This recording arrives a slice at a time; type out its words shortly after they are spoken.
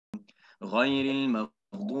غير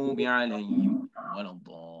المغضوب عليهم ولا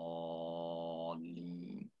الضالين.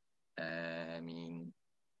 آمين.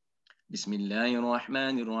 بسم الله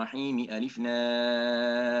الرحمن الرحيم. ألف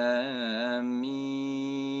لام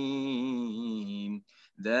ميم.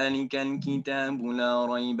 ذلك الكتاب لا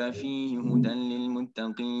ريب فيه هدى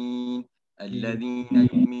للمتقين الذين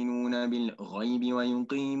يؤمنون بالغيب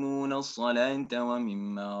ويقيمون الصلاة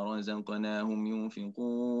ومما رزقناهم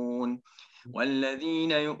ينفقون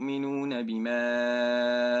والذين يؤمنون بما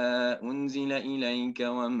أنزل إليك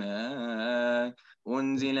وما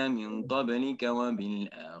أنزل من قبلك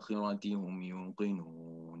وبالآخرة هم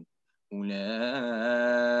يوقنون أولئك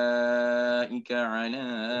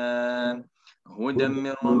على هدى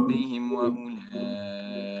من ربهم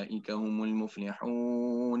وأولئك هم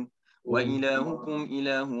المفلحون. وإلهكم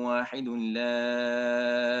إله واحد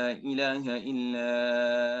لا إله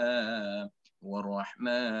إلا هو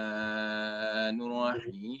الرحمن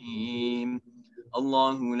الرحيم.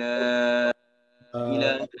 الله لا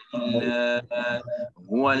إله إلا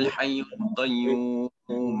هو الحي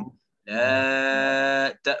القيوم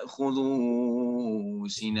لا تأخذه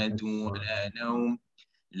سنة ولا نوم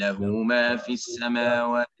له ما في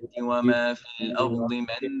السماوات وما في الأرض من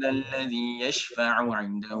ذا الذي يشفع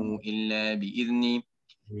عنده إلا بإذنه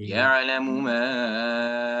يعلم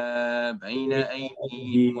ما بين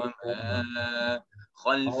أيديهم وما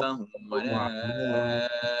خلفهم ولا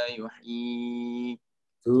يحيطون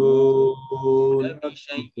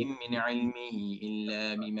بشيء من علمه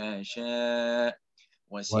إلا بما شاء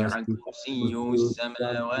وسع كرسيه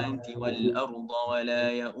السماوات والأرض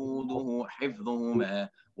ولا يؤوده حفظهما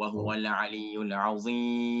وهو العلي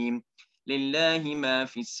العظيم. لله ما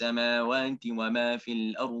في السماوات وما في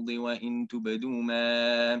الأرض وإن تبدوا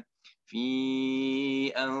ما في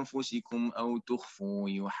أنفسكم أو تخفوا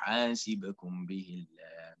يحاسبكم به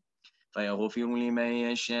الله فيغفر لمن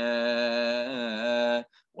يشاء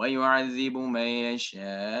ويعذب من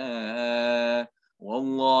يشاء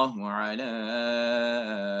والله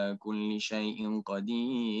على كل شيء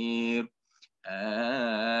قدير.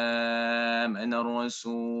 آمن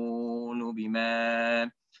الرسول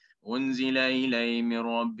بما أنزل إليه من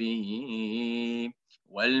ربه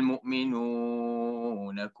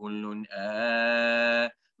والمؤمنون كل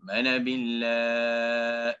آمن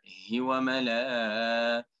بالله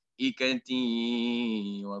وملائكته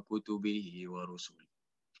وكتبه ورسله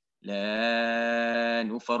لا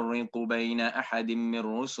نفرق بين أحد من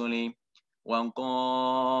رسله وقالوا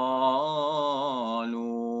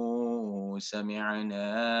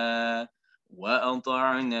سمعنا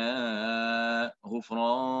وأطعنا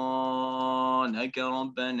غفرانك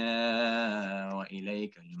ربنا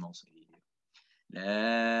وإليك المصير.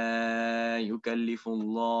 لا يكلف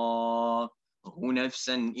الله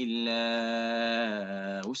نفسا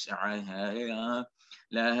إلا وسعها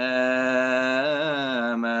لها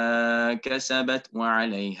ما كسبت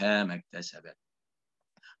وعليها ما اكتسبت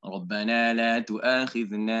ربنا لا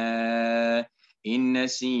تؤاخذنا إن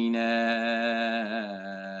نسينا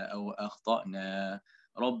أو أخطأنا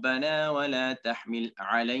ربنا ولا تحمل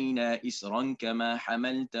علينا إسرا كما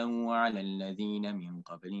حملته على الذين من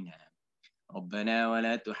قبلنا ربنا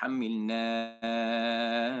ولا تحملنا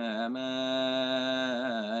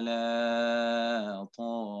ما لا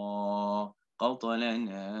طاقة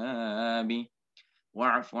لنا به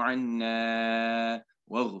واعف عنا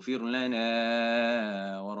واغفر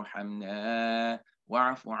لنا وارحمنا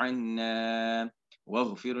واعف عنا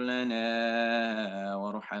واغفر لنا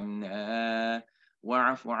وارحمنا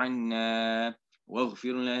واعف عنا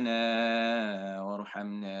واغفر لنا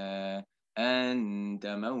وارحمنا أنت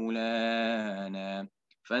مولانا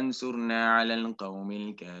فانصرنا على القوم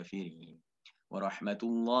الكافرين. ورحمة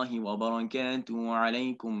الله وبركاته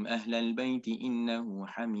عليكم أهل البيت إنه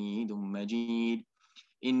حميد مجيد.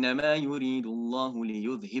 إنما يريد الله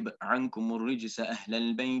ليذهب عنكم الرجس أهل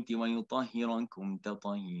البيت ويطهركم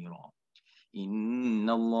تطهيرا. إن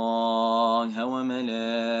الله وملائكته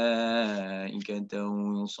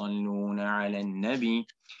يصلون على النبي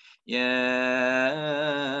يا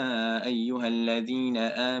أيها الذين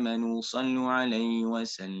آمنوا صلوا عليه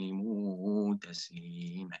وسلموا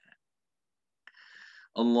تسليما.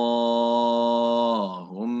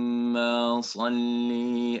 اللهم صل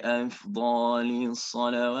أفضل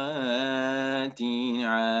الصلوات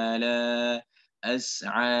على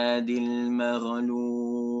أسعد المخلوقات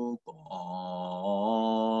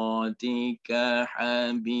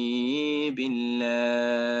كحبيب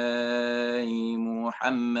الله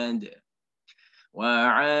محمد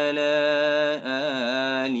وعلى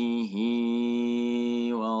آله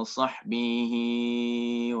وصحبه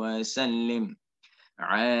وسلم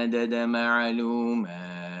عدد معلوماته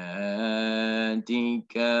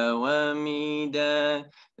صفاتك ومداد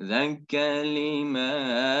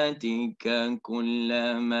كلماتك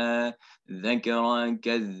كلما ذكرك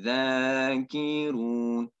الذاكرون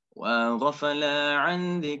وغفل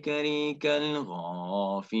عن ذكرك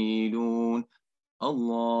الغافلون.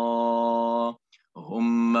 اللهم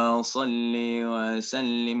صل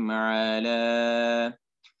وسلم على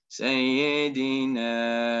سيدنا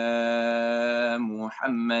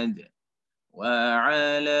محمد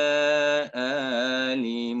وعلى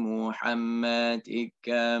آل محمد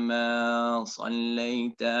كما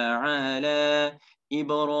صليت على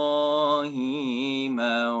إبراهيم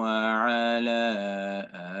وعلى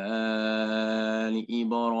آل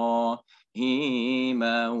إبراهيم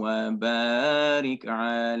وبارك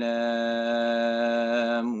على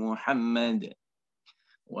محمد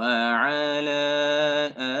وعلى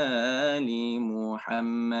آل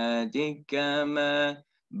محمد كما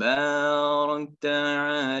باركت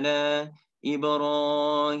على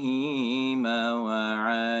إبراهيم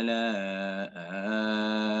وعلى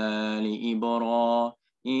آل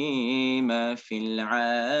إبراهيم في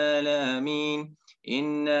العالمين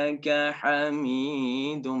إنك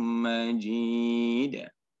حميد مجيد.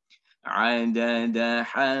 عدد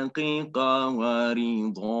حقيقة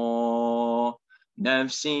ورضا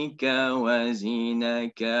نفسك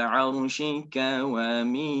وزينك عرشك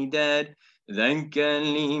ومداد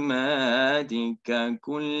كلماتك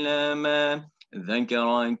كلما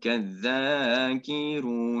ذكرك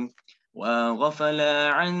الذاكرون وغفل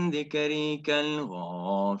عن ذكرك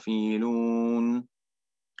الغافلون.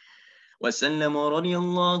 وسلم رضي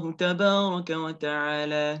الله تبارك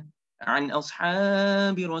وتعالى عن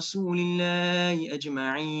أصحاب رسول الله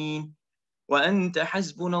أجمعين. وأنت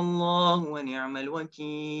حسبنا الله ونعم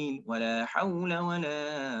الوكيل ولا حول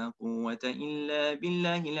ولا قوة إلا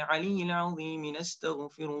بالله العلي العظيم.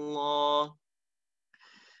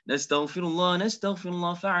 نستغفر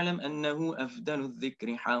الله فاعلم أنه أفضل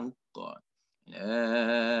الذكر حقا. لا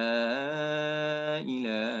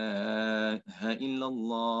إله إلا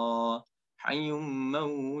الله حي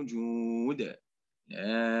موجود.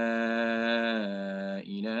 لا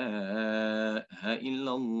إله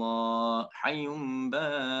إلا الله حي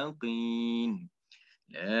باقين.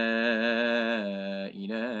 لا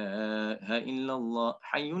إله إلا الله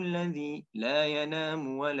حي الذي لا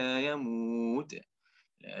ينام ولا يموت.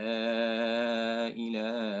 لا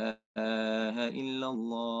إله إلا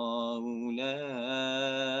الله لا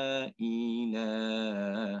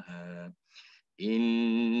إله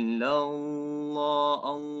إلا الله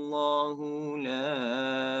الله لا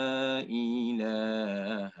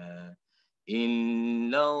إله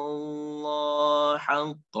إلا الله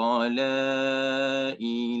حق لا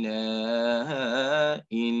إله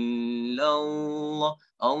إلا الله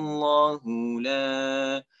الله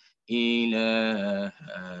لا إله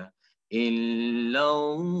إلا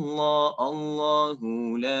الله الله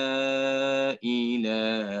لا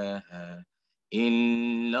إله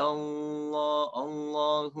إلا الله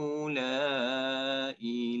الله لا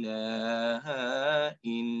إله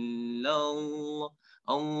إلا الله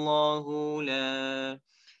الله لا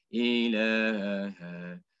إله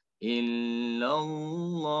إلا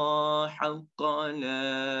الله حق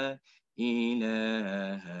لا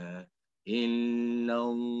إله إلا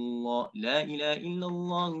الله لا إله إلا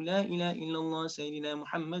الله لا إله إلا الله سيدنا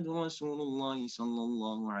محمد رسول الله صلى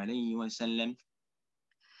الله عليه وسلم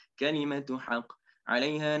كلمة حق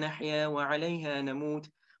عليها نحيا وعليها نموت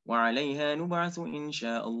وعليها نبعث إن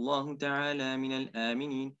شاء الله تعالى من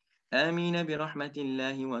الآمنين. آمين برحمة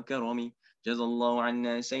الله وكرمه. جزى الله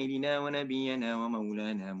عنا سيدنا ونبينا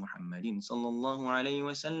ومولانا محمد صلى الله عليه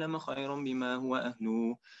وسلم خيرا بما هو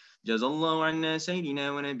أهله. جزى الله عنا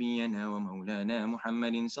سيدنا ونبينا ومولانا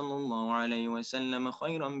محمد صلى الله عليه وسلم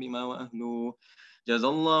خيرا بما هو أهله. جزى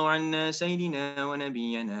الله عنا سيدنا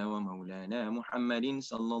ونبينا ومولانا محمد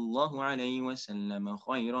صلى الله عليه وسلم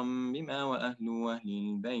خيرا بما وأهل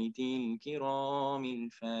البيت الكرام.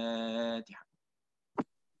 الفاتحة.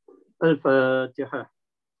 الفاتحة.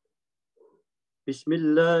 بسم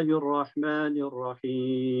الله الرحمن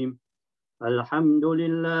الرحيم. الحمد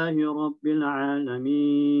لله رب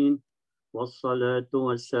العالمين والصلاة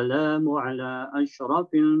والسلام على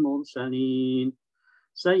أشرف المرسلين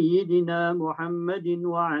سيدنا محمد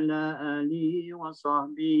وعلى آله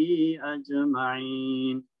وصحبه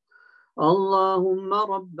أجمعين. اللهم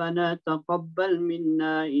ربنا تقبل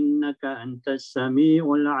منا إنك أنت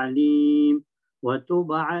السميع العليم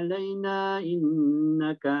وتب علينا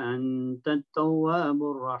إنك أنت التواب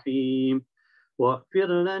الرحيم واغفر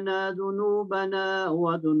لنا ذنوبنا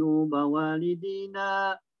وذنوب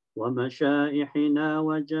والدينا ومشائخنا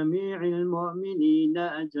وجميع المؤمنين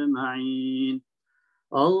أجمعين.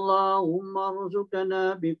 اللهم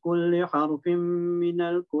ارزقنا بكل حرف من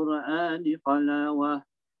القرآن حلاوة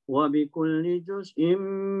وبكل جزء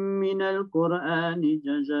من القرآن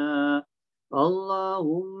جزاء.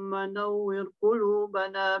 اللهم نور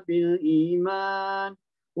قلوبنا بالإيمان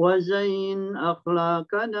وزين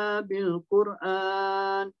أخلاقنا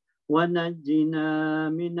بالقرآن ونجنا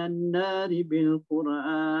من النار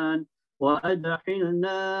بالقرآن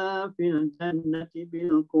وأدخلنا في الجنة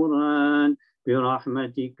بالقرآن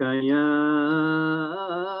برحمتك يا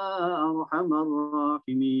أرحم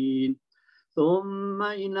الراحمين. ثم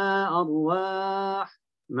إلى أرواح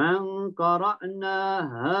من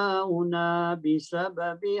قرأناها هنا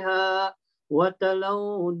بسببها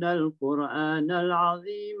وتلون القرآن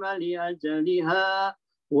العظيم لأجلها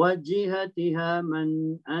وجهتها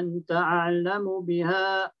من أنت أعلم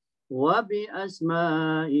بها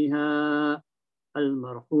وبأسمائها.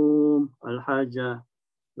 المرحوم الحاجة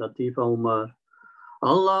لطيفة عمر.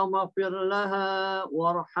 اللهم اغفر لها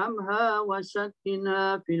وارحمها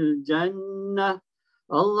وسكنها في الجنة.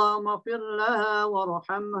 اللهم اغفر لها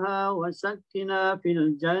وارحمها وسكنها في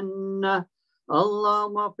الجنة.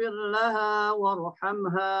 اللهم اغفر لها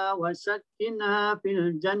وارحمها وسكنها في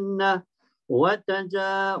الجنة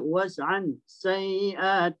وتجاوز عن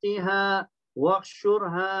سيئاتها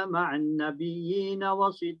واحشرها مع النبيين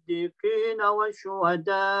والصديقين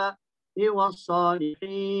والشهداء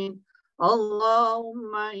والصالحين.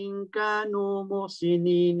 اللهم إن كانوا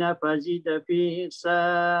محسنين فزد في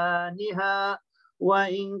إحسانها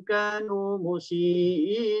وإن كانوا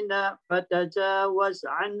مسيئين فتجاوز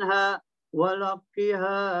عنها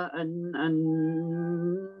ولقها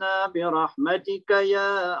أنا برحمتك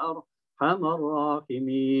يا أرحم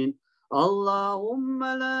الراحمين. اللهم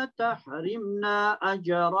لا تحرمنا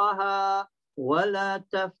أجرها ولا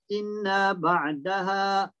تفتنا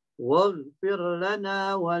بعدها واغفر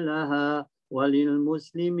لنا ولها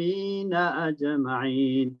وللمسلمين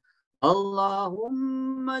أجمعين.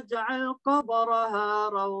 اللهم اجعل قبرها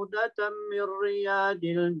روضة من رياض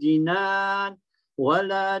الجنان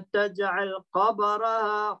ولا تجعل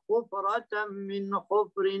قبرها حفرة من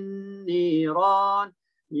حفر النيران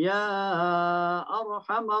يا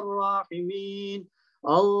أرحم الراحمين.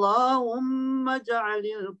 اللهم اجعل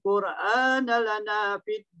القرآن لنا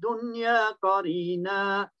في الدنيا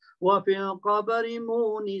قرينا وفي القبر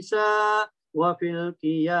مونسا وفي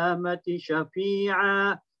القيامة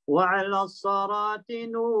شفيعا وعلى الصراط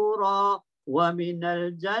نورا ومن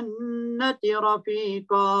الجنة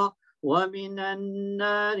رفيقا ومن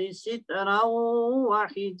النار سترا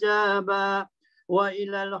وحجابا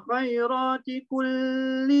وإلى الخيرات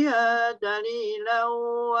كلها دليلا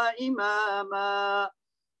وإماما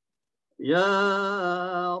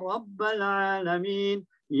يا رب العالمين.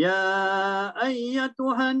 يا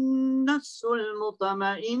أيتها النفس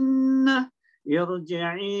المطمئنة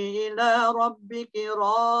ارجعي إلى ربك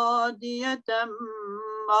راضية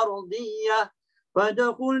مرضية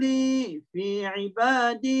فادخلي في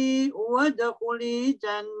عبادي وادخلي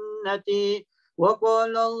جنتي.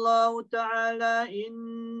 وقال الله تعالى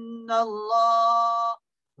إن الله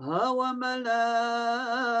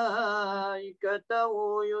وملائكته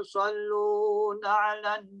يصلون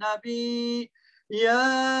على النبي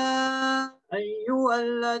يا أيها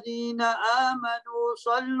الذين آمنوا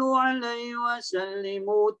صلوا عليه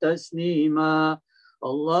وسلموا تسليما.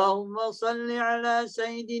 اللهم صل على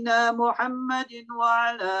سيدنا محمد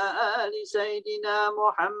وعلى آل سيدنا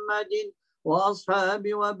محمد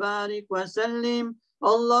وأصحابه وبارك وسلم.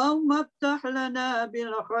 اللهم افتح لنا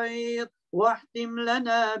بالخير واختم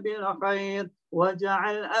لنا بالخير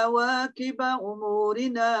واجعل أواكب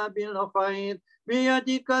أمورنا بالخير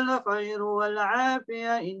بيدك الخير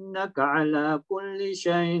والعافية إنك على كل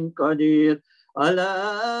شيء قدير. ألا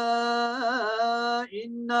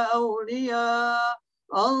إن أولياء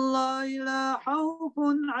الله لا خوف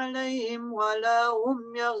عليهم ولا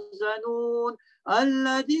هم يحزنون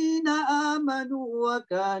الذين آمنوا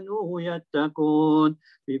وكانوا يتقون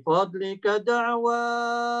بفضلك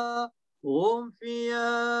دعواهم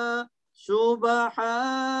فيها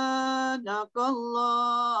سبحانك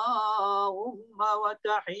اللهم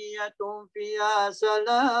وتحيتهم فيها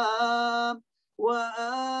سلام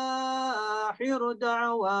وآخر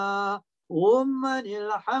دعواهم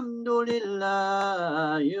الحمد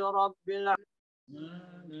لله رب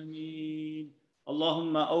العالمين.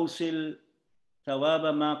 اللهم أوصل ثواب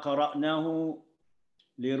ما قرأناه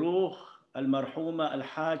لروح المرحومة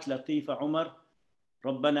الحاج لطيفة عمر.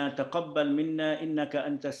 ربنا تقبل منا إنك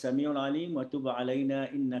أنت السميع العليم وتب علينا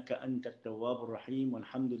إنك أنت التواب الرحيم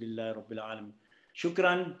والحمد لله رب العالمين.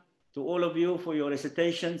 شكرا to all of you for your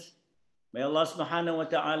recitations. May Allah subhanahu wa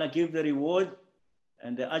ta'ala give the reward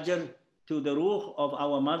and the ajr to the ruh of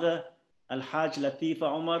our mother, Al-Hajj Latiefa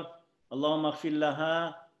Omar. Allahumma ighfir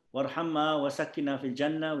laha warhamha wa sakkina fil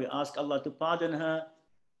Jannah. We ask Allah to pardon her,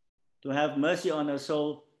 to have mercy on her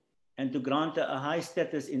soul, and to grant her a high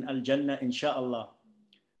status in Al-Jannah, inshaAllah.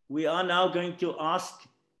 We are now going to ask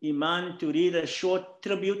Iman to read a short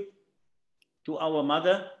tribute to our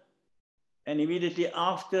mother. And immediately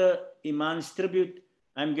after Iman's tribute,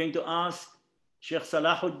 I'm going to ask Sheikh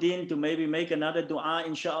Salahuddin to maybe make another dua,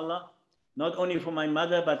 inshallah, not only for my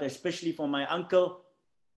mother, but especially for my uncle,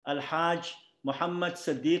 Al-Hajj Muhammad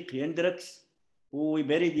Sadiq Hendricks, who we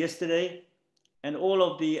buried yesterday, and all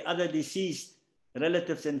of the other deceased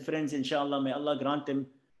relatives and friends, inshallah. May Allah grant them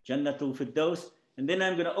Jannatul Firdaus. And then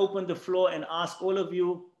I'm going to open the floor and ask all of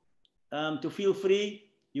you to feel free.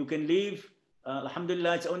 You can leave.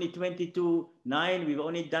 Alhamdulillah, it's only 22:09. We've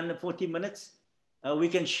only done 40 minutes. We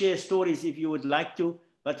can share stories if you would like to,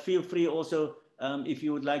 but feel free also if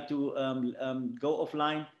you would like to go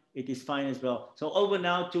offline, it is fine as well. So over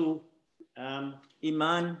now to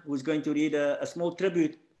Iman, who's going to read a small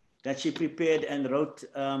tribute that she prepared and wrote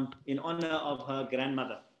in honor of her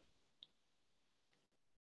grandmother.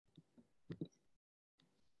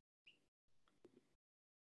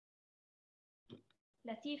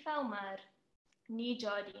 Latiefa Omar, nee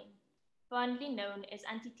Jardine, fondly known as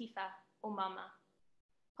Auntie Tifa or Mama,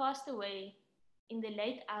 passed away in the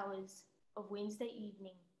late hours of Wednesday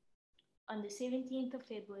evening on the 17th of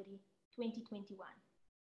February 2021,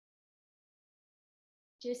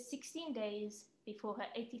 just 16 days before her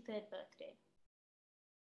 83rd birthday.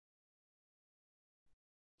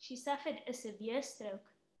 She suffered a severe stroke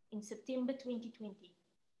in September 2020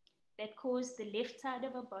 that caused the left side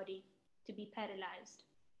of her body to be paralyzed,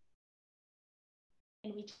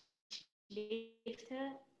 and which left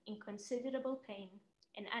her in considerable pain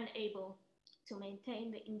and unable to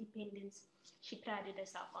maintain the independence she prided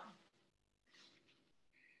herself on.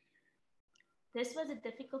 This was a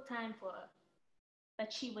difficult time for her,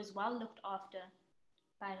 but she was well looked after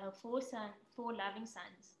by her four loving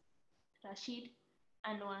sons, Rashid,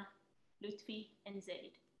 Anwar, Lutfi, and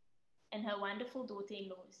Zaid, and her wonderful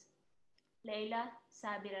daughter-in-laws, Layla,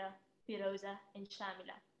 Sabira, Firoza, and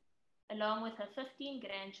Shamila, along with her 15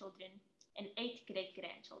 grandchildren and 8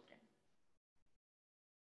 great-grandchildren.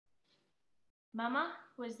 Mama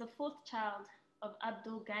was the 4th child of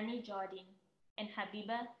Abdul Ghani Jardine and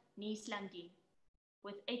Habiba Nislamdin,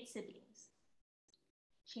 with 8 siblings.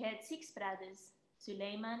 She had 6 brothers,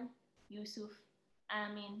 Suleiman, Yusuf,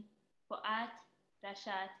 Amin, Fuad,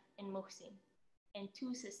 Rashad, and Muhsin, and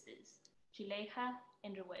 2 sisters, Juleikha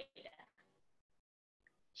and Ruwaida.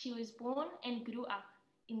 She was born and grew up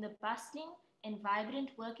in the bustling and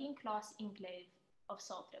vibrant working-class enclave of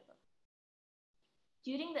Salt River.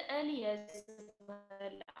 During the early years of her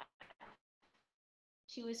life,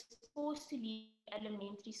 she was forced to leave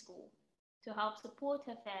elementary school to help support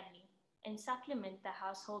her family and supplement the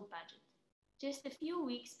household budget. Just a few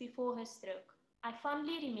weeks before her stroke, I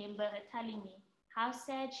fondly remember her telling me how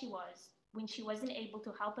sad she was when she wasn't able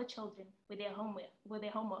to help her children with their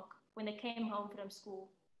homework when they came home from school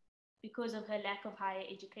because of her lack of higher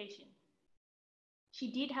education.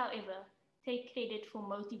 She did, however, take credit for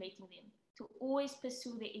motivating them to always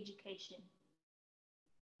pursue their education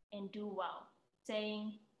and do well,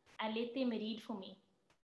 saying, "I let them read for me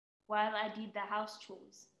while I did the house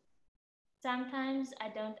chores. Sometimes I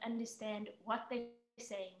don't understand what they're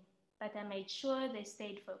saying, but I made sure they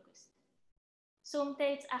stayed focused.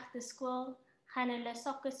 Somtyds agter skool gaan hulle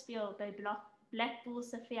sokke speel by Blackpool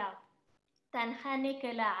se veld. Dan gaan ek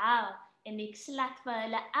hulle haal en ek slat vir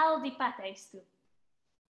hulle al die pad huis toe."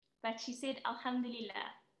 But she said, Alhamdulillah,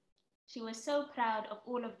 she was so proud of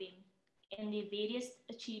all of them and their various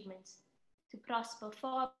achievements to prosper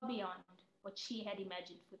far beyond what she had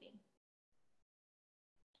imagined for them.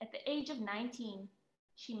 At the age of 19,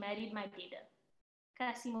 she married my dada,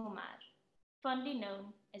 Qasim Omar, fondly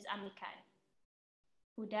known as Amikai,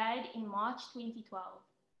 who died in March 2012,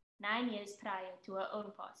 9 years prior to her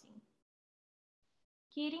own passing.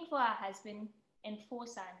 Caring for her husband and 4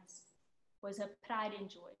 sons was her pride and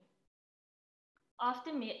joy.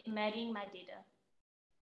 After marrying my dada,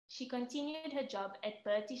 she continued her job at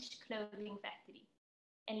British Clothing Factory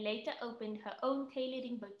and later opened her own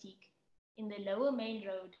tailoring boutique in the Lower Main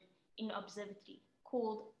Road in Observatory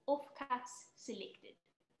called Offcuts Selected.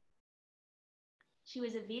 She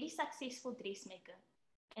was a very successful dressmaker,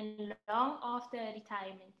 and long after her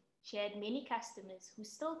retirement, she had many customers who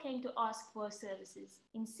still came to ask for her services,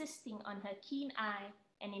 insisting on her keen eye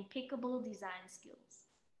and impeccable design skills.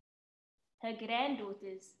 Her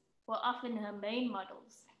granddaughters were often her main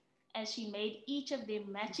models, as she made each of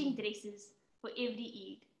them matching dresses for every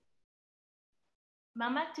Eid.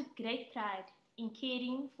 Mama took great pride in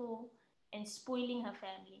caring for and spoiling her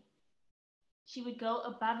family. She would go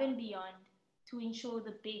above and beyond to ensure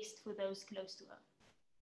the best for those close to her.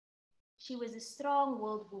 She was a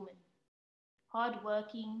strong-willed woman,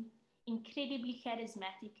 hardworking, incredibly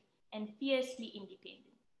charismatic, and fiercely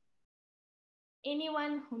independent.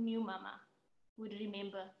 Anyone who knew Mama would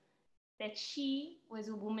remember that she was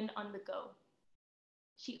a woman on the go.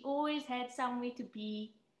 She always had somewhere to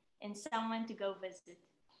be and someone to go visit.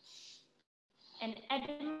 An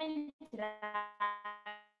adamant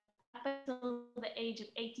up until the age of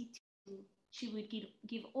 82, she would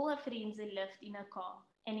give all her friends a lift in her car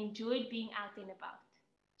and enjoyed being out and about.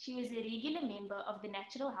 She was a regular member of the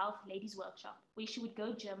Natural Health Ladies Workshop, where she would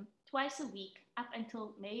go gym twice a week up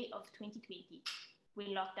until May of 2020, when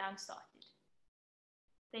lockdown started.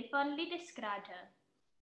 They fondly described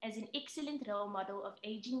her as an excellent role model of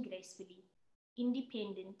aging gracefully,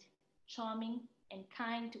 independent, charming, and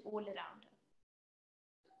kind to all around her.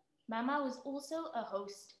 Mama was also a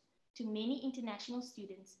host to many international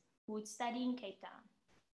students who would study in Cape Town,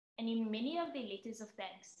 and in many of their letters of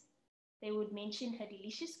thanks, they would mention her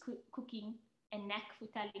delicious cooking and knack for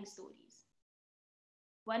telling stories.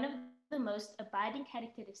 One of the most abiding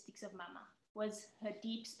characteristics of Mama was her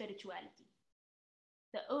deep spirituality.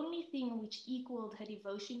 The only thing which equaled her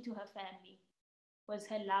devotion to her family was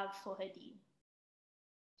her love for her deen.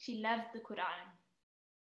 She loved the Quran,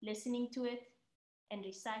 listening to it and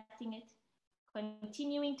reciting it,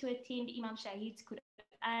 continuing to attend Imam Shahid's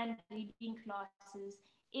Quran reading classes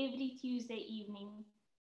every Tuesday evening.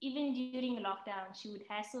 Even during lockdown, she would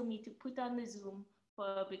hassle me to put on the Zoom for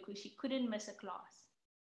her because she couldn't miss a class.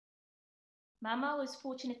 Mama was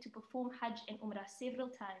fortunate to perform Hajj and Umrah several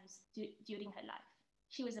times during her life.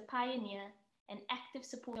 She was a pioneer, an active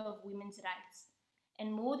supporter of women's rights,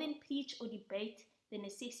 and more than preach or debate the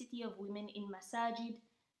necessity of women in masajid,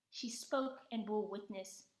 she spoke and bore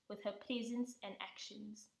witness with her presence and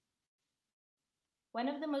actions. One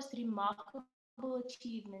of the most remarkable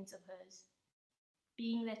achievements of hers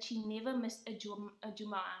being that she never missed a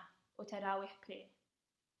Jum'ah or Tarawih prayer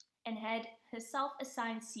and had her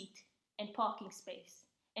self-assigned seat and parking space,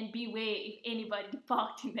 and beware if anybody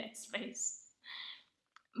parked in that space.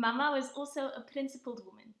 Mama was also a principled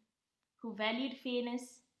woman who valued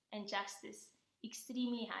fairness and justice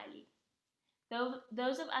extremely highly.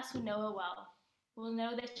 Those of us who know her well will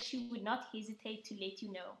know that she would not hesitate to let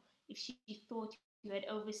you know if she thought you had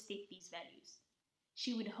overstepped these values.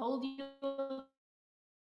 She would hold you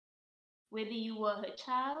whether you were her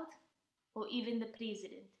child or even the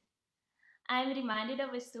president. I am reminded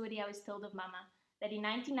of a story I was told of Mama, that in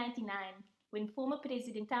 1999, when former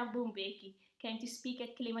President Thabo Mbeki came to speak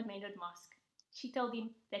at Clement Maynard Mosque, she told him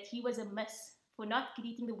that he was a miss for not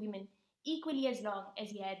greeting the women equally as long as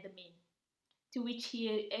he had the men, to which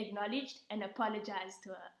he acknowledged and apologized to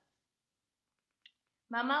her.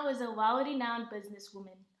 Mama was a well-renowned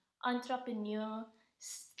businesswoman, entrepreneur,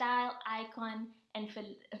 style icon, and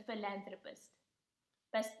philanthropist.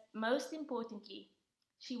 But most importantly,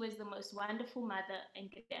 she was the most wonderful mother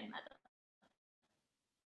and grandmother.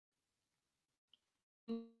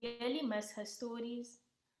 We really miss her stories,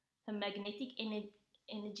 her magnetic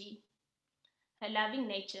energy, her loving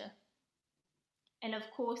nature, and of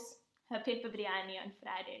course, her pepper biryani on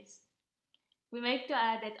Fridays. We make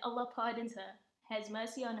dua that Allah pardons her, has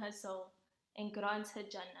mercy on her soul, and grants her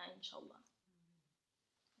Jannah, inshallah.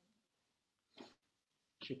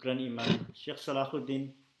 Shukran Iman. Sheikh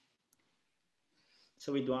Salahuddin,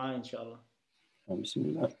 sawi dua inshallah.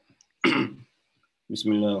 Bismillah.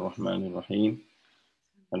 Bismillahir-Rahmanir Rahim.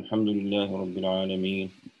 Alhamdulillahi Rabbil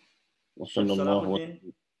Alameen. Wa sallallahu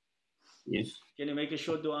Salahuddin, Yes. can you make a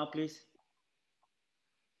short dua, please?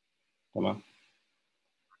 Tamam.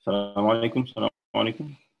 Assalamu alaikum. Assalamu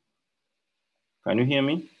alaikum. Can you hear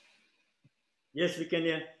me? Yes, we can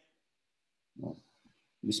hear.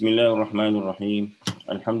 Bismillahir-Rahmanir Rahim.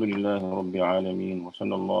 Alhamdulillahi Rabbil Alameen. Wa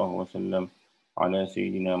sallallahu wa sallam ala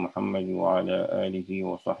Sayyidina Muhammad wa ala alihi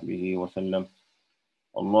wa sahbihi wa sallam.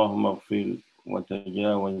 Allahumma ighfir wa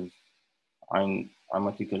tajawaz عن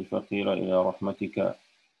عمتك الفقيرة إلى رحمتك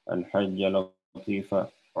الحاجة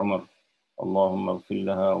لطيفة عمر. اللهم اغفر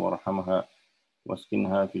لها وارحمها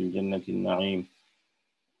واسكنها في الجنة النعيم.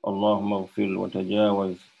 اللهم اغفر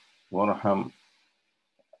وتجاوز وارحم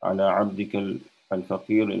على عبدك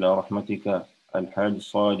الفقير إلى رحمتك الحاج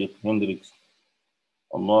صادق هندريكس.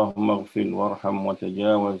 اللهم اغفر وارحم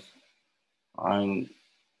وتجاوز عن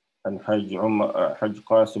الحاج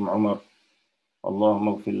قاسم عمر. اللهم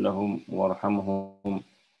اغفر لهم وارحمهم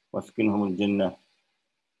واسكنهم الجنة.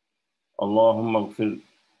 اللهم اغفر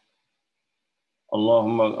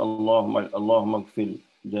اللهم اغفر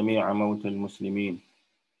جميع موتى المسلمين،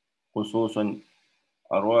 خصوصا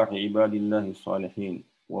أرواح عباد الله الصالحين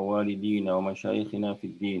ووالدينا ومشايخنا في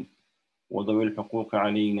الدين وذوي الحقوق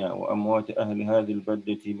علينا وأموات أهل هذه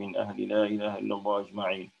البلدة من أهل لا إله إلا الله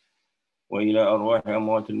أجمعين، وإلى أرواح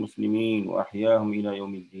أموات المسلمين وأحياهم إلى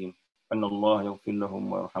يوم الدين، أن الله يغفر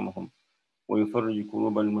لهم ويرحمهم ويفرج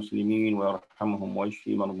كروب المسلمين ويرحمهم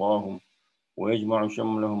ويشفي مرضاهم ويجمع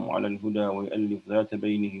شملهم على الهدى ويؤلف ذات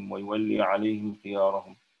بينهم ويولي عليهم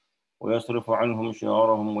خيارهم ويصرف عنهم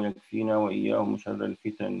شرارهم ويكفينا وإياهم شر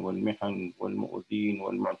الفتن والمحن والمؤذين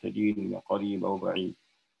والمعتدين من قريب أو بعيد،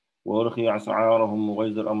 ويرخي أسعارهم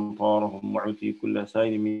وغير أمطارهم ويعطي كل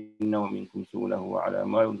سائل منا ومنكم سؤله على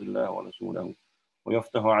ما يرضي الله ورسوله،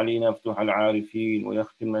 ويفتح علينا فتوح العارفين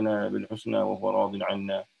ويختم لنا بالحسنى وهو راض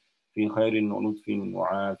عنا في خير ولطف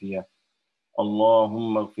وعافية.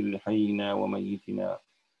 اللهم اغفر لحينا وميتنا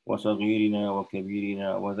وصغيرنا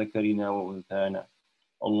وكبيرنا وذكرنا وأنثانا،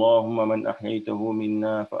 اللهم من أحييته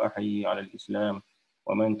منا فأحيي على الإسلام،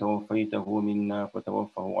 ومن توفيته منا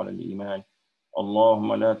فتوفه على الإيمان،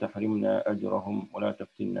 اللهم لا تحرمنا أجرهم ولا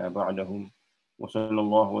تفتنا بعدهم، وصلى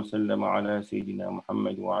الله وسلم على سيدنا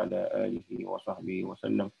محمد وعلى آله وصحبه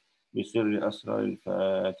وسلم بسر أسرار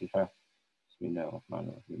الفاتحة. بسم الله الرحمن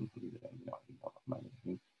الرحيم، الحمد لله رب العالمين الرحمن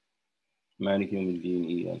الرحيم مالك يوم الدين،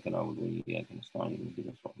 إياك نعبد وإياك نستعين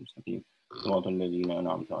اهدنا الصراط المستقيم صراط الذين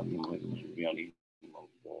أنعمت عليهم غير المغضوب عليهم ولا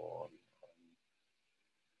الضالين.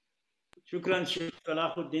 Shukran, Sheikh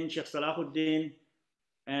Salahuddin,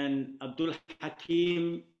 and Abdul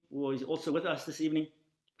Hakim, who is also with us this evening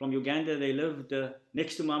from Uganda. They lived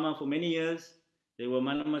next to Mama for many years. They were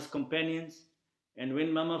Mama's companions. And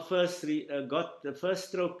when Mama first got the first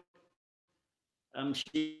stroke,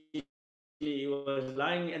 she was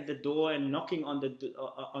lying at the door and knocking on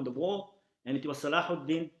the wall, and it was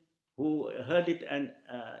Salahuddin who heard it and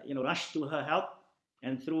rushed to her help,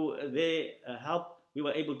 and through their help we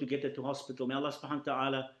were able to get her to hospital. May Allah subhanahu wa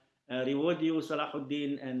ta'ala reward you,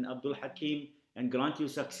 Salahuddin and Abdul Hakim, and grant you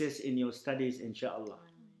success in your studies, inshallah.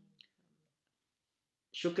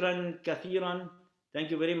 Shukran kathiran. Thank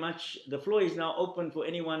you very much. The floor is now open for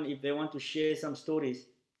anyone if they want to share some stories.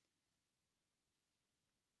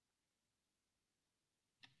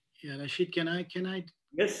 Yeah, Rashid, can I?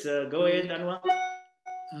 Yes, go ahead, Anwar.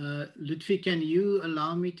 Lutfi, can you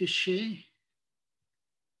allow me to share?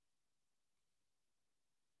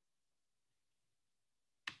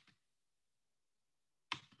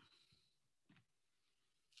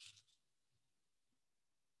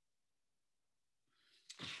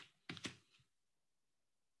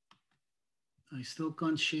 I still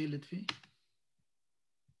can't share, Lutfi.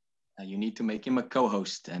 You need to make him a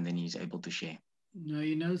co-host and then he's able to share. No,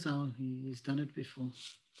 he knows how. He's done it before.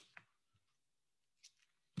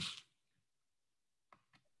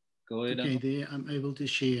 Go ahead. Okay, there I'm able to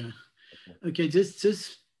share. Okay,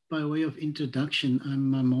 just by way of introduction, I'm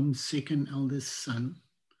my mom's second eldest son,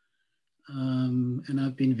 and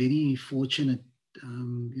I've been very fortunate,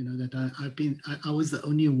 that I was the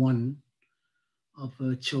only one of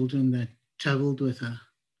her children that traveled with her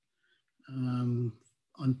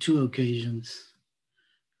on 2 occasions.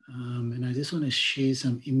 And I just want to share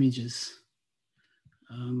some images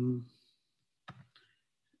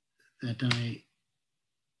that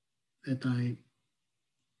I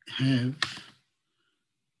have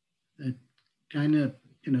that kind of,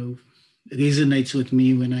 resonates with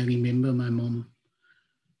me when I remember my mom.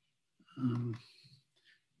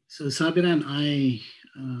 So Sabira and I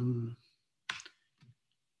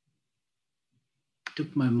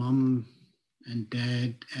took my mom and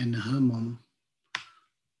dad and her mom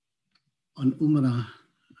on Umrah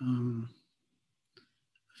a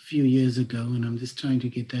few years ago, and I'm just trying to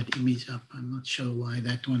get that image up. I'm not sure why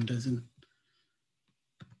that one doesn't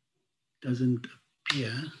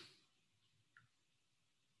appear.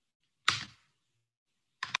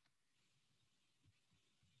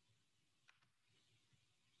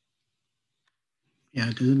 Yeah,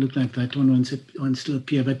 it doesn't look like that one wants to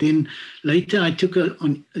appear. But then later I took her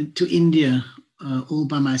to India all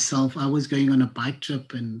by myself. I was going on a bike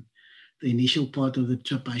trip, and the initial part of the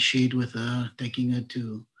trip I shared with her, taking her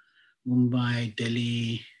to Mumbai,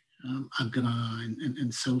 Delhi, Agra,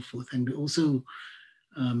 and so forth. And we also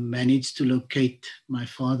managed to locate my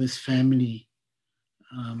father's family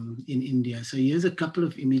in India. So here's a couple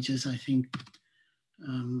of images I think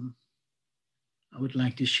I would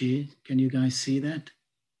like to share. Can you guys see that?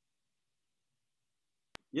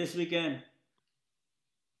 Yes, we can.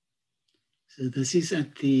 So this is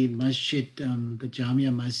at the masjid, the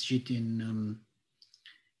Jamia Masjid in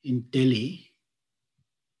Delhi.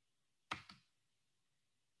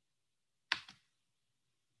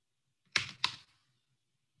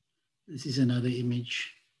 This is another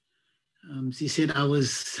image. She said I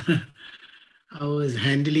was I was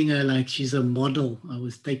handling her like she's a model. I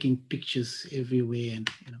was taking pictures everywhere, and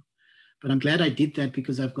But I'm glad I did that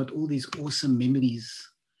because I've got all these awesome memories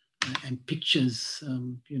and pictures.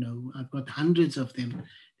 I've got hundreds of them.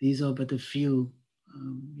 These are but a few,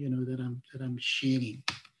 that I'm sharing.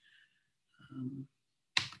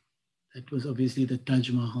 That was obviously the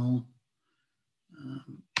Taj Mahal.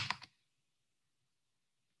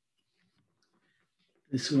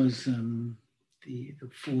 This was the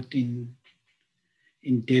fort in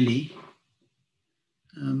Delhi.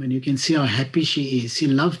 And you can see how happy she is. She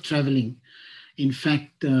loved traveling. In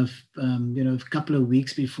fact, a couple of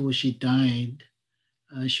weeks before she died,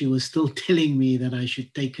 she was still telling me that I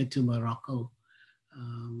should take her to Morocco.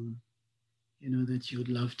 That she would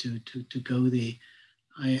love to go there.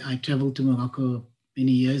 I traveled to Morocco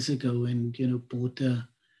many years ago and bought her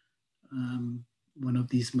one of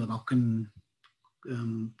these Moroccan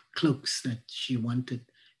cloaks that she wanted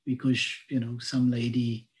because some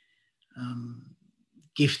lady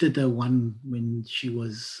gifted her one when she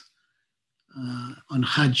was on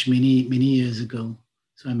Hajj many years ago.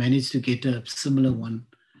 So I managed to get a similar one,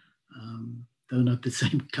 though not the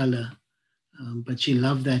same color. But she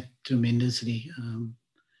loved that tremendously.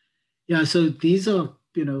 So these are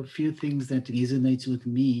a few things that resonates with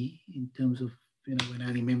me in terms of when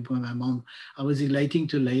I remember my mom. I was relating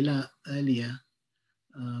to Layla earlier.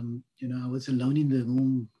 I was alone in the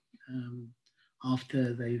room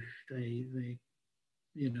after they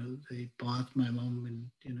bathed my mom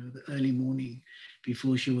in the early morning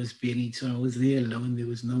before she was buried. So I was there alone. There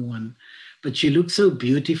was no one, but she looked so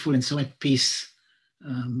beautiful and so at peace.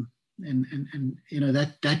 And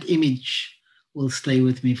that image will stay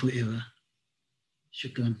with me forever.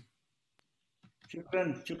 Shukran.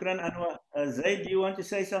 Shukran, Anwar. Zaid, do you want to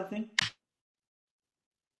say something?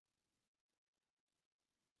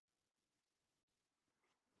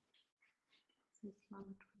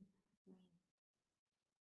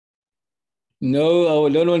 No, I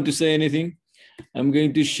don't want to say anything. I'm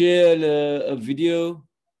going to share a video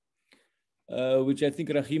which I think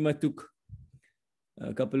Rahima took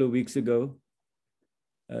a couple of weeks ago.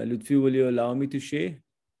 Lutfi, will you allow me to share?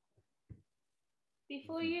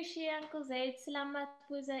 Before you share, Uncle Zaid, Salamat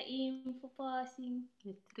for Zaim for passing.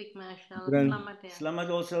 Salamat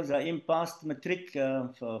also, Zaim passed matric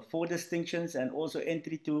for 4 distinctions and also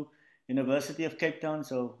entry to University of Cape Town.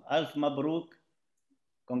 So, Alf Mabrook.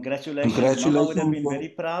 Congratulations. Mama would have been very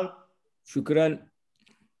proud. Shukran.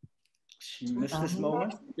 She missed this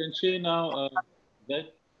moment. You can share now, Zaid.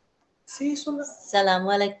 Assalamu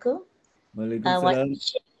alaikum. I want to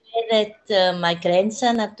share that my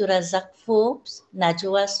grandson, Abdurazak Forbes,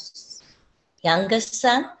 Najwa's youngest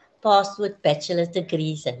son, passed with bachelor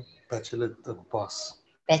degrees. Bachelor pass.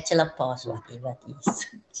 Bachelor pass, whatever it is.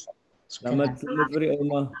 Selamat for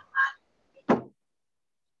Omar.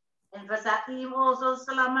 And for Zaim also,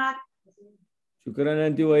 Salamat. Shukran,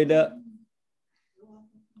 Auntie Waida.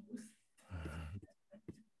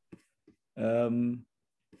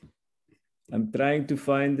 I'm trying to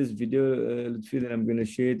find this video, Lutfi, that I'm going to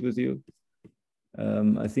share it with you.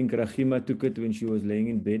 I think Rahima took it when she was laying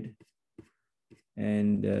in bed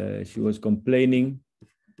and she was complaining,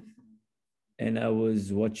 and I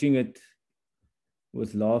was watching it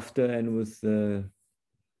with laughter and with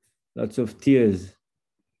lots of tears.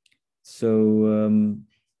 So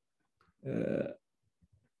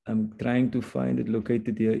I'm trying to find it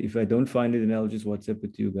located here. If I don't find it, then I'll just WhatsApp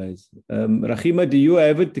it to you guys. Rahima, do you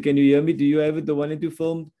have it? Can you hear me? Do you have it, the one that you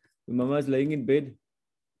filmed when Mama is laying in bed?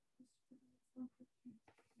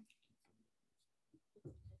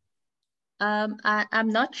 I'm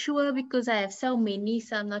not sure because I have so many,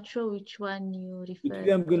 so I'm not sure which one you refer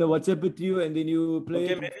to. I'm going to WhatsApp it to you and then you play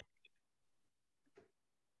it.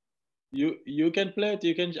 You can play it.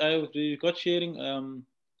 You can. I got sharing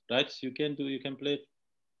rights. You can play it.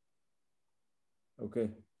 Okay.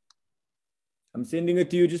 I'm sending it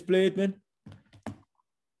to you. Just play it, man.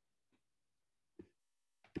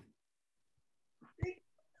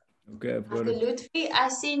 Okay, I've got it. Lutfi, I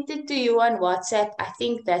sent it to you on WhatsApp. I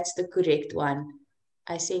think that's the correct one.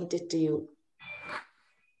 I sent it to you.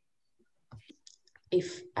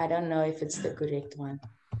 I don't know if it's the correct one.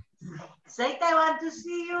 Zaid, I want to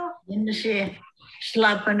see you. En sê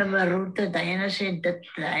slaap in 'n roete, dan sê dit,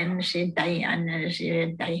 en sê daai en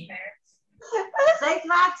sê daai. Zaid,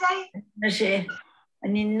 wat sê? En sê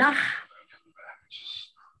in die nag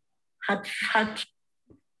gaat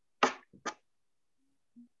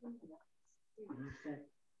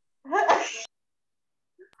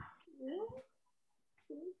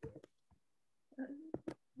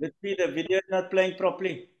The video is not playing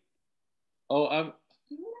properly. Oh,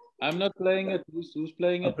 I'm not playing it. Who's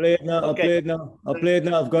playing I'll it? play it now. I'll Okay. play it now. I'll play it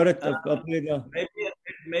now. I've got it. I'll play it now. Maybe.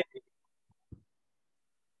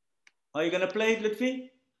 Are you gonna play it,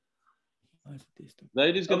 Lutfi?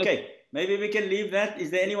 Okay, maybe we can leave that.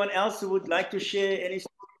 Is there anyone else who would like to share any?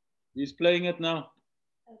 He's playing it now.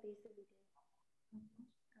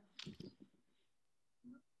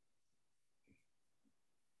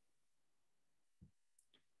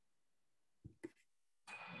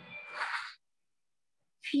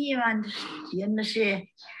 Iemand, die ene sê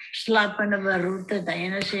slaap in 'n beroerte, die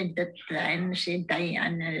ene sê dit, die ene sê die,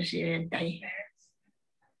 ander sê die.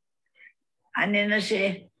 En ene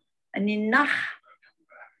sê in die nag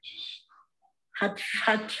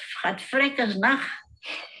gaat vrek as nag.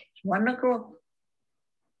 1 o'clock.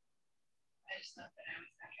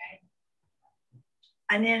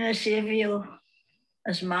 En ene sê vir jou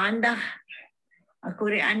is maandag. Ek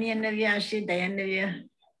hoor die ander ene weer sê die ene weer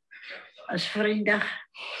as Vrydag.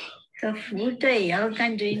 Te voete, jy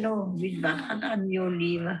kan jy nou wie wag aan jou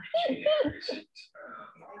lewe.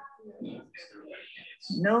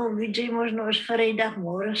 Nou, wie jy mos nou is Vrydag,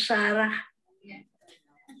 môre Sarah.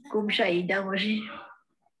 Kom Shaida mos jy.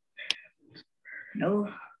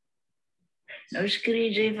 Nou skree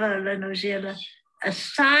jy vir hulle, nou sê hulle, as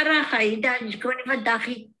Sarah Shaida, jy kon nie vandag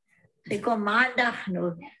nie. Sy kom maandag,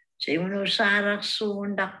 nou, sy moet nou Sarah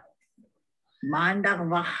Sondag, maandag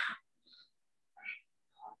wag.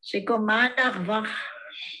 Sy kom maandag wag.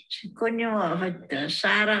 Sy kon nie wat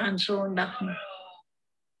Sarah aan Sondag nie.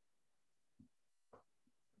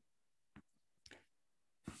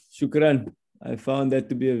 Shukran. I found that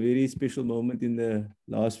to be a very special moment in the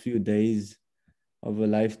last few days of a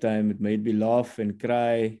lifetime. It made me laugh and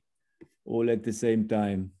cry all at the same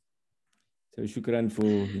time. So shukran for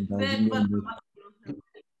indulging me in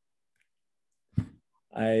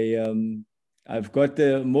that. I've got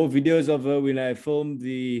more videos of her when I filmed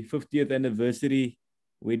the 50th anniversary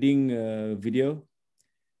wedding video.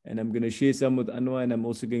 And I'm going to share some with Anwar, and I'm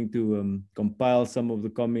also going to compile some of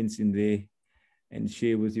the comments in there and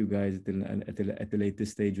share with you guys at a later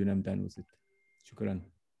stage when I'm done with it. Shukran.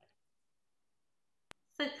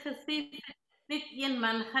 Sit gesê net een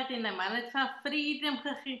man gehad en 'n man het van freedom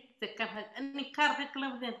gegee. Sy kan het in die kar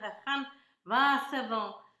geklim en gegaan waar sy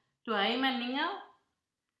wil. Toe hy my ninge,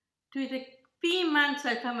 toe het ek 4 maande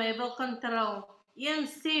sy van my wil control. Een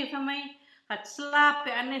sê vir my, gaat slaap,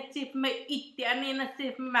 die ander sê vir my eet, die ander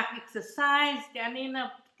sê vir my maak exercise, die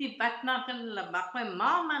ander die bad maak en hulle maak my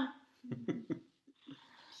ma man.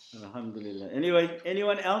 Alhamdulillah. Anyway,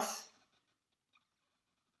 anyone else?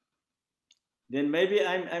 Then maybe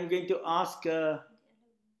I'm going to ask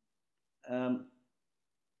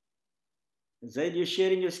Zaid, you're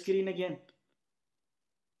sharing your screen again.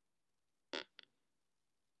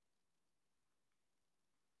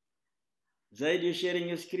 Zaid, you're sharing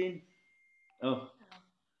your screen? Oh.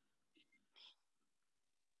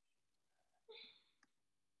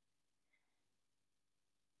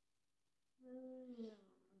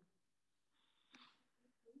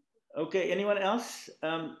 Okay, anyone else?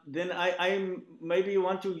 Then I maybe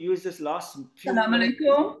want to use this last few Assalamu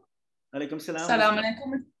alaikum. Alaikum salam. Assalamu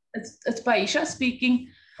alaikum. It's Baisha speaking.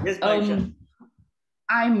 Yes, Baisha.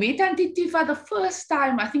 I met Auntie Tifa the first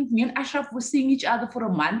time. I think me and Ashraf were seeing each other for a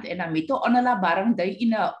month, and I met her on a Barang Day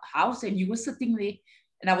in a house, and you were sitting there,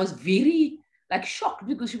 and I was very shocked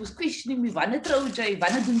because she was questioning me. I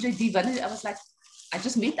was like, I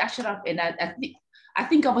just met Ashraf, and I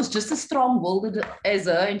think I was just as strong-willed as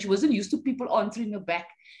her, and she wasn't used to people answering her back.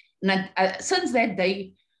 And since that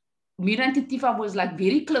day, me and Auntie Tifa was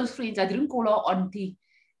very close friends. I didn't call her auntie.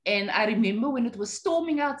 And I remember when it was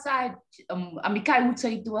storming outside, Amikai would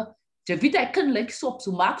say to her, Javita, I can't like soap,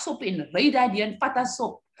 so mark soap in, raid idea and pata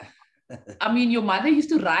soap. I mean, your mother used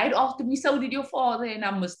to ride after me, so did your father, and I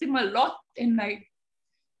missed him a lot. And I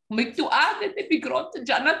make to add that they be granted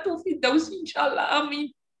Jannah to those, inshallah. I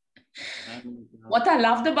mean, what I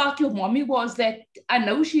loved about your mommy was that I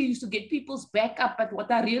know she used to get people's back up, but what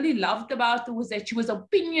I really loved about her was that she was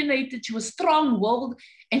opinionated, she was strong-willed,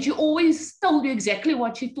 and she always told you exactly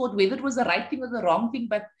what she thought, whether it was the right thing or the wrong thing,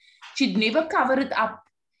 but she'd never cover it up.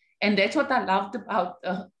 And that's what I loved about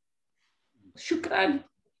her. Shukran.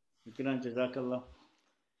 Shukran, Jazakallah.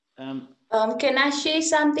 Can I share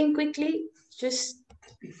something quickly? Just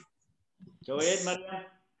go ahead, Maria.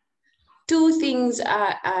 2 things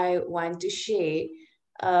I want to share.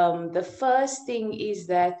 The first thing is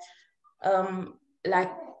that,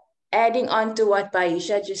 adding on to what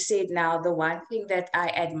Baisha just said now, the one thing that I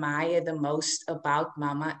admire the most about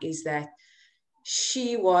Mama is that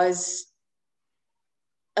she was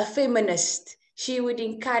a feminist. She would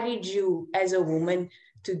encourage you as a woman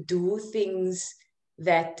to do things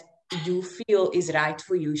that you feel is right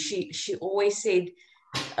for you. She always said,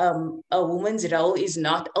 a woman's role is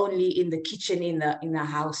not only in the kitchen, in the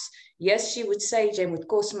house. Yes, she would say, jy moet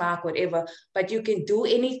kos maak, whatever, but you can do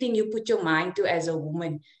anything you put your mind to as a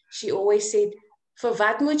woman. She always said, vir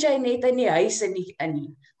wat moet jy net in die huis in die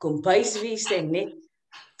kombuis wees en net,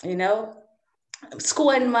 you know,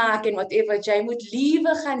 skoon maak and whatever, jy moet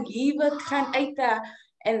liewe gaan uit daar.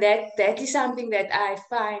 And that is something that I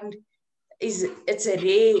find it's a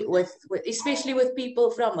rare with especially with people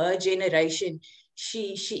from her generation.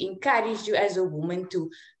 She encouraged you as a woman to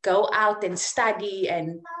go out and study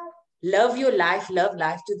and love your life, love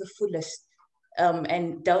life to the fullest.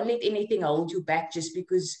 And don't let anything hold you back just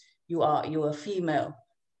because you're a female.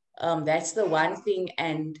 That's the one thing.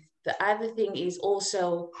 And the other thing is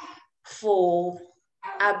also for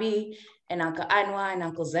Abi and Uncle Anwar and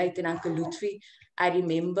Uncle Zait and Uncle Lutfi. I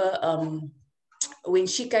remember when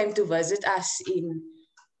she came to visit us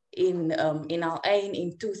in Al Ain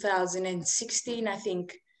in 2016, I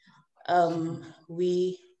think,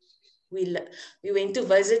 we went to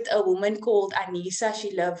visit a woman called Anisa.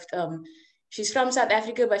 She's from South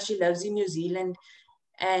Africa, but she lives in New Zealand.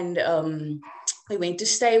 And we went to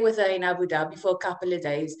stay with her in Abu Dhabi for a couple of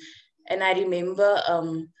days. And I remember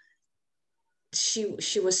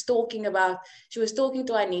she was talking to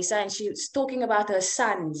Anisa, and she was talking about her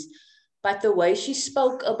sons. But the way she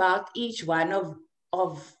spoke about each one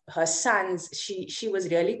of her sons, she was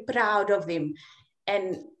really proud of them.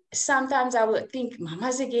 And sometimes I would think,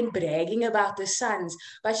 Mama's again bragging about the sons,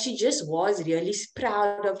 but she just was really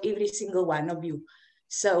proud of every single one of you.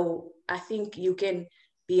 So I think you can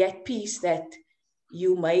be at peace that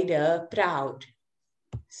you made her proud.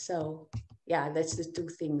 So yeah, that's the two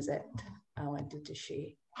things that I wanted to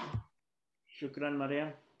share. Shukran,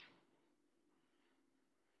 Mariam.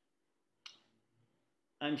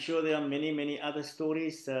 I'm sure there are many, many other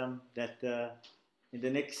stories that in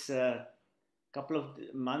the next couple of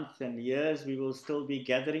months and years we will still be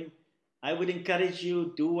gathering. I would encourage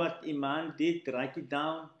you, do what Iman did, write it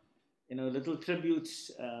down, little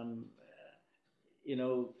tributes. I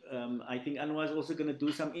think Anwar is also going to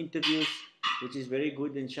do some interviews, which is very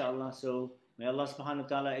good, inshallah. So may Allah subhanahu wa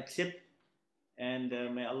ta'ala accept, and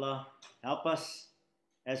may Allah help us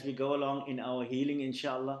as we go along in our healing,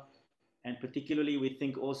 inshallah. And particularly we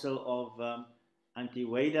think also of Auntie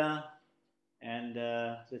Wada and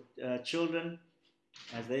the children,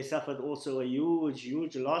 as they suffered also a huge,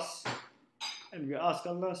 huge loss. And we ask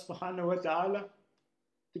Allah subhanahu wa ta'ala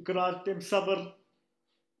to grant them sabr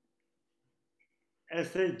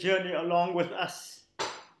as they journey along with us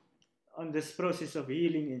on this process of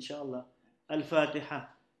healing, inshallah. Al-Fatiha.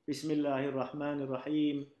 Bismillahir Rahmanir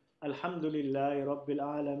Rahim. Alhamdulillahi Rabbil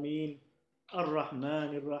Alameen.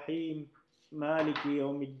 الرحمن الرحيم مالك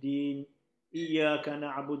يوم الدين إياك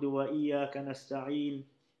نعبد وإياك نستعين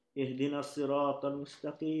اهدنا الصراط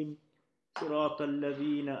المستقيم صراط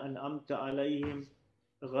الذين أنعمت عليهم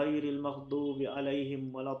غير المغضوب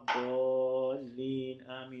عليهم ولا الضالين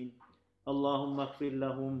آمين اللهم اغفر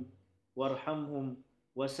لهم وارحمهم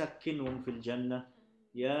وسكنهم في الجنة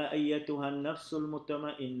يا أيتها النفس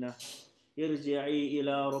المطمئنة ارجعي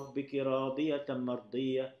إلى ربك راضية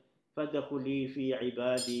مرضية فادخلي في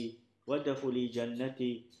عبادي وادخلي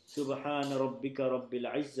جنتي سبحان ربك رب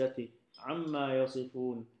العزة عما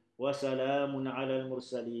يصفون وسلام على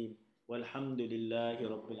المرسلين والحمد لله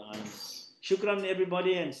رب العالمين. Shukran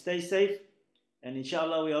everybody, and stay safe, and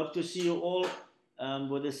inshallah we hope to see you all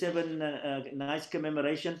with the 7 nice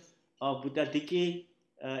commemoration of Buddha Diki.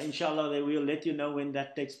 Inshallah they will let you know when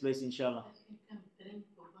that takes place, inshallah.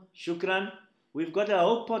 Shukran. We've got a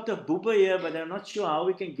whole pot of booba here, but I'm not sure how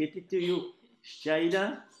we can get it to you.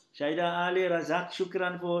 Shaida Ali Razak,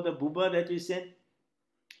 shukran for the booba that you sent.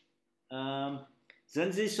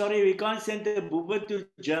 Zanzi, sorry, we can't send the booba to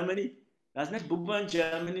Germany. There's no booba in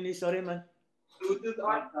Germany, sorry, man.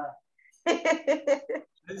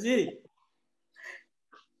 Zanzi,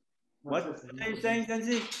 what are you saying,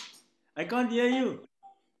 Zanzi? I can't hear you.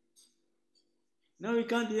 No, we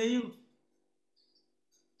can't hear you.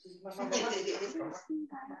 When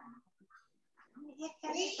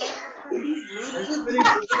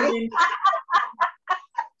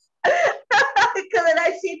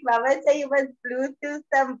I see Mama say you must Bluetooth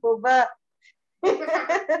some booba.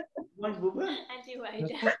 Want booba? Auntie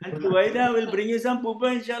Wada will bring you some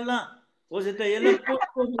booba, inshallah. Was it a yellow pot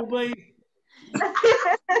for booba?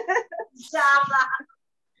 Inshallah.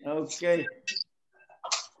 Okay.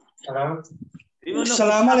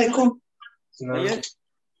 Assalamu alaikum. Yes.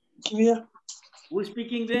 Come here. Who's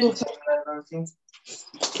speaking there?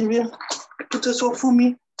 Come here. Put this up for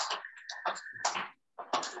me.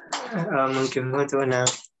 ممكن هو تقولها.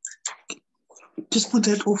 Just put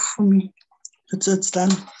that off for me. It's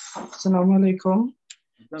done. Assalamu alaikum.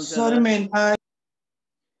 Sorry, man.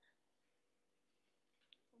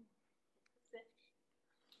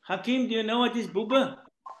 Hakim, do you know what is buba?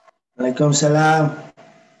 Alaikum salam.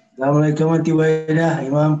 Assalamualaikum Auntie Waida,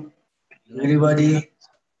 Imam, everybody.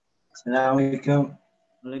 Assalamualaikum.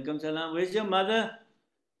 Alaikum salam. Where's your mother?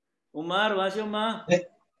 Umar, where's your ma?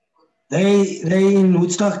 They in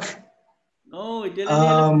Woodstock. No,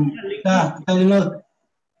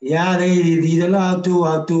 Yeah, they don't know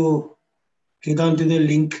how to get onto the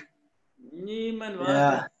link. Nee, man,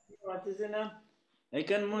 Yeah. what is it now? I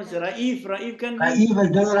can move. Raif can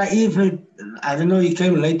Raif, I don't know, he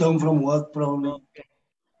came late home from work probably.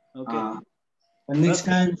 Okay. But next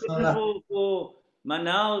time, for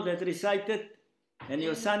Manal that recited and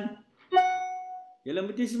your son. Julle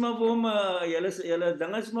moet nie sommer vir hom julle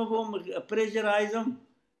dinge sommer vir hom pressurize hom.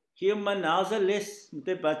 Gee hom Manal se les met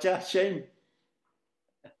 'n bacha shame.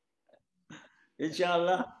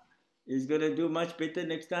 Inshallah, he's going to do much better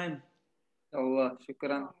next time. Allah,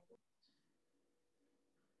 shukran.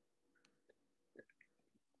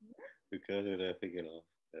 Because of that, figure off.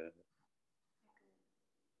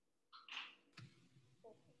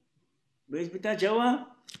 Where's Tajawa?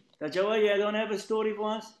 Tajawa, you don't have a story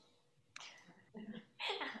for us?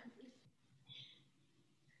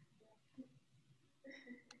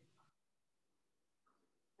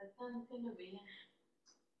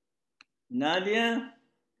 Nadia,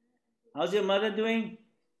 how's your mother doing?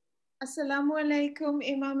 Assalamu alaikum,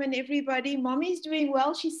 Imam and everybody. Mommy's doing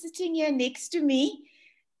well. She's sitting here next to me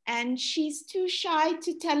and she's too shy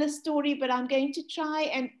to tell a story, but I'm going to try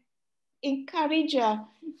and encourage her.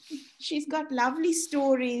 She's got lovely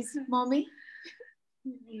stories, Mommy.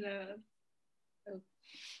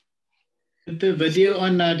 Put the video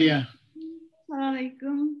on, Nadia.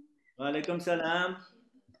 Assalamualaikum. Walaikum salam.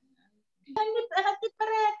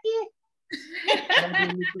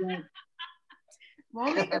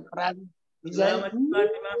 Mommy, Selamat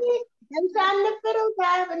Fatima. dan sana pero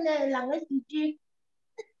tayo na lang si.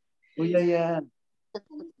 Oh yeah.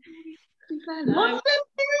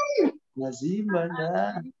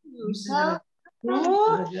 Nazimana.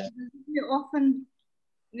 Often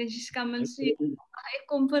when she's come and say, I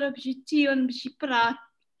come for a tea and she praat.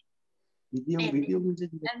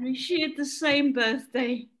 And we shared the same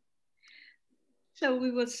birthday. So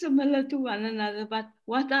we were similar to one another, but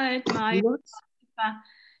what I admire,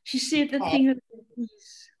 she said the thing,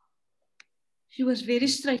 she was very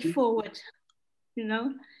straightforward, you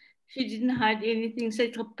know. She didn't hide anything.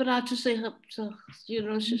 She gepraat, you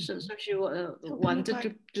know, so she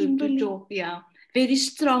wanted to talk, yeah. Very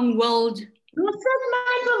strong-willed.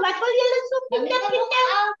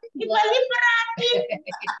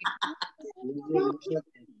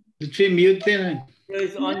 Did we mute them?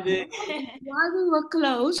 On the... While we were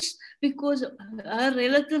close, because her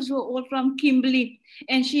relatives were all from Kimberley,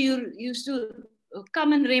 and she used to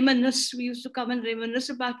come and reminisce. We used to come and reminisce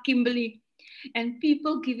about Kimberley, and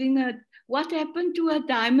people giving her what happened to her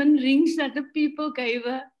diamond rings that the people gave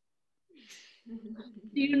her.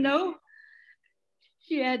 Do you know?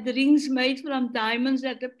 She had rings made from diamonds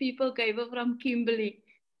that the people gave her from Kimberley.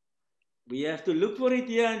 We have to look for it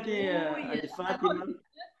here, Auntie Fatima.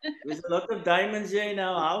 There's a lot of diamonds here in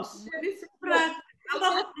our house. For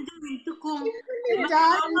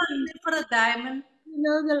a diamond. You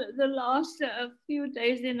know, the last few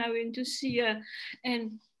days, then I went to see her,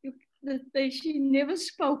 and she never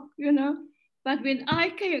spoke, you know. But when I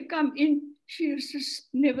come in, she used to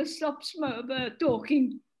never stop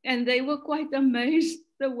talking, and they were quite amazed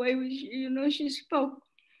the way she spoke.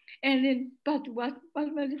 And then,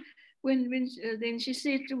 then she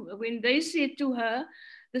said when they said to her,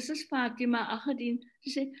 "This is Fatima Ahadin," she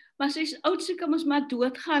said, "Maar sy is oud, sy kan mos maar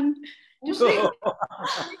doodgaan." Toe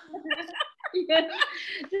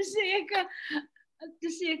sê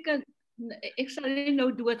ek ek sal nie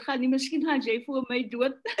nou doodgaan nie, miskien gaan jy voor my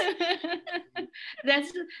dood.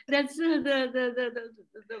 That's the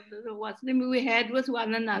what's name we had with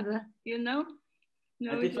one another, you know.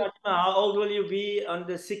 No, Fatima, how old will you be on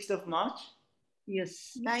the 6th of March?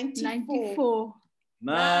 Yes, 94.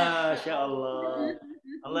 MashaAllah.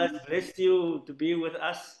 Allah has blessed you to be with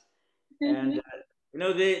us. And you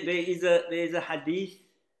know, there is a hadith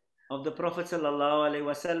of the Prophet sallallahu alaihi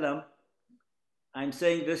wasallam. I'm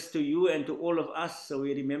saying this to you and to all of us, so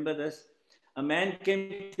we remember this. A man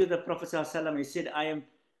came to the Prophet sallallahu alaihi wasallam. He said,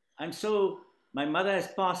 my mother has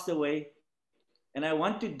passed away, and I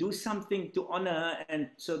want to do something to honor her, and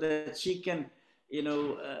so that she can, you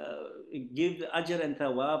know, give the ajr and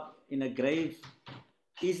thawab in a grave.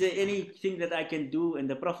 is there anything that I can do? And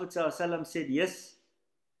the Prophet ﷺ said, yes,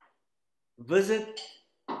 visit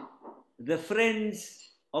the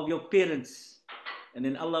friends of your parents, and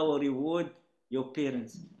then Allah will reward your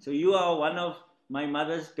parents. So you are one of my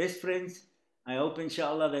mother's best friends. I hope,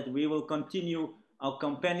 inshallah, that we will continue our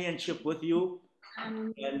companionship with you.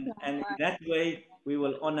 And in that way, we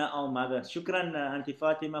will honor our mother. Shukran, Auntie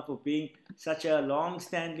Fatima, for being such a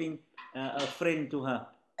long-standing friend to her.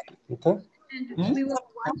 And we were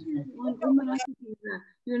on Umrah together,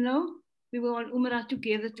 you know? We were on Umrah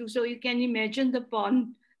together too. So you can imagine the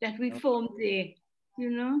bond that we formed there, you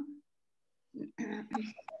know?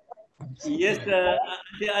 Yes,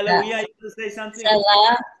 Auntie Alawiya, you will say something?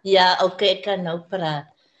 Salah, ja, oké, ik kan nou praat.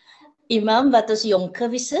 Imam, wat ons jong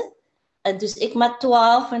geweest het, en dus ik maar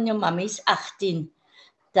 12 en jou mama is 18.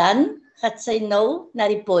 Dan gaat zij nou naar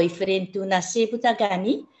die boyfriend toe, naar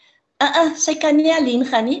Sebutagani. Sy kan nie alleen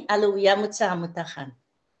gaan nie, Alawiya moet saam met haar gaan.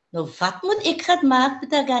 Nou, wat moet ek gaan maak,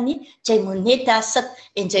 Betagani? Jy moet net daar sit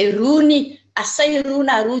en jy roer nie. As sy roer,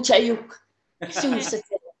 dan roer jy ook. So sit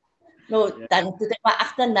sy. Nou, dan het ek maar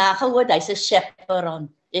agterna gehoor, hy's 'n chaperone.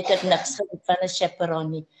 Ek het niks gehoor van 'n chaperone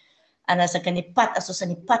nie. En as ek in die pad, as ons in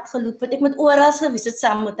die pad geloop het, ek moet oral gewees het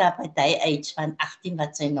saam met haar by die age van 18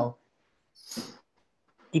 wat sy nou.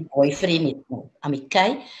 Die boyfriend het nou,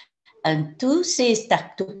 Amikai. En toe sê sy,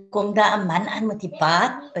 toe kom daar 'n man aan met die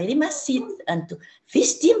baard by die masjid. En toe, wie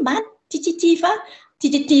is die man?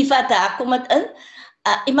 Tititiva, daar kom het in.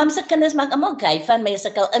 Imam se kinders maak allemaal gay van my, as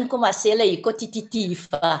ek al inkom, as sê hulle, hier kom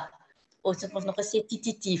Tititiva. Ons het ons nog gesê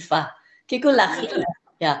Tititiva. Kijk hoe lach ek.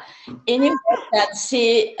 Ja. En die dan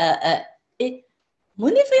sê,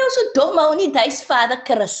 moenie vir jou so dom hou nie, die is Vader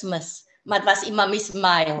Christmas. Maar het was Imam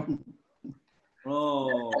Ismail.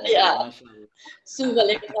 Oh, ja. So wil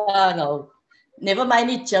ek nou. Never mind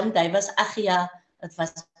die gym, die was 8 jaar.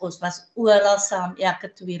 Ons was oral saam,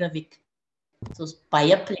 elke 2 week. Soos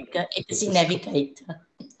baie plekke, ek is die navigator.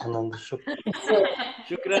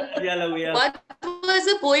 Shukran, Alawiya. What was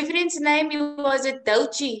the boyfriend's name? Was it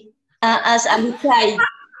Dochi? As Amikai.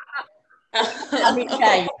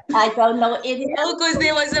 Amikai. I don't know anything. Oh, because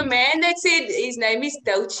there was a man that said his name is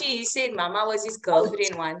Dochi. He said Mama was his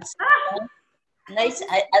girlfriend once. Nice.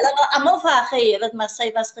 Hulle wou almal vir haar geheer, maar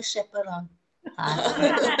sy was gechaperone.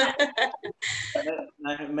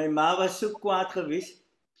 My ma was so kwaad geweest.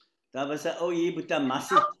 Daar was 'n ou hier by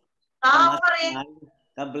Tamassi.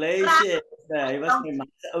 Daar bly sy. Hy was my ma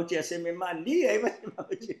se ouetjie. Sy sê my ma, nee, hy was my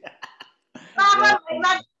ouetjie.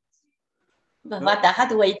 Wat daar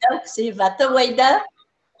gaat waiter? Sê wat 'n waiter?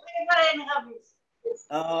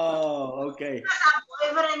 Oh, okay.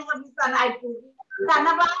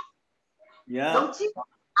 Ja.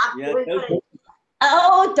 Ja,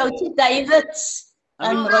 oh, Dochi Davids.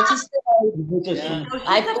 En Rochester.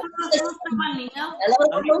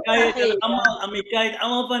 Amikai het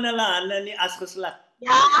allemaal van hulle hande in die as geslag.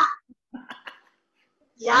 Ja.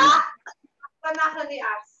 Ja. Vandag in die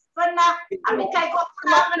as. Vandag. Amikai kom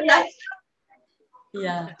vandag in die huis.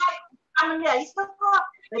 Ja. Aan die huis gekom.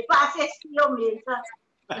 My pa sê veel mense.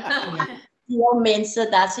 Veel mense,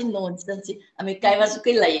 daar is nonsens. Amikai was ook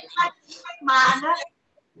 'n lei. Maar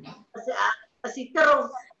as die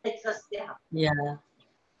terror uitgestel. Ja.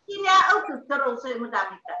 Ja, ook de terror sy moet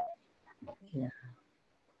Amikai. Ja.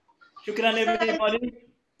 Shukran everybody.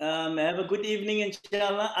 Have a good evening,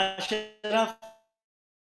 inshallah. Ashraf.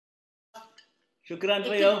 Shukran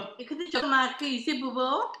for you. Ik heb het gemaakt, je ziet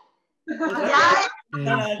Bobo.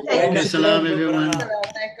 Salam everyone.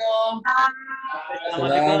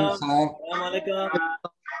 Assalamualaikum.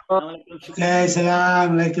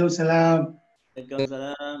 Salam.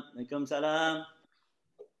 Waalaikumsalam.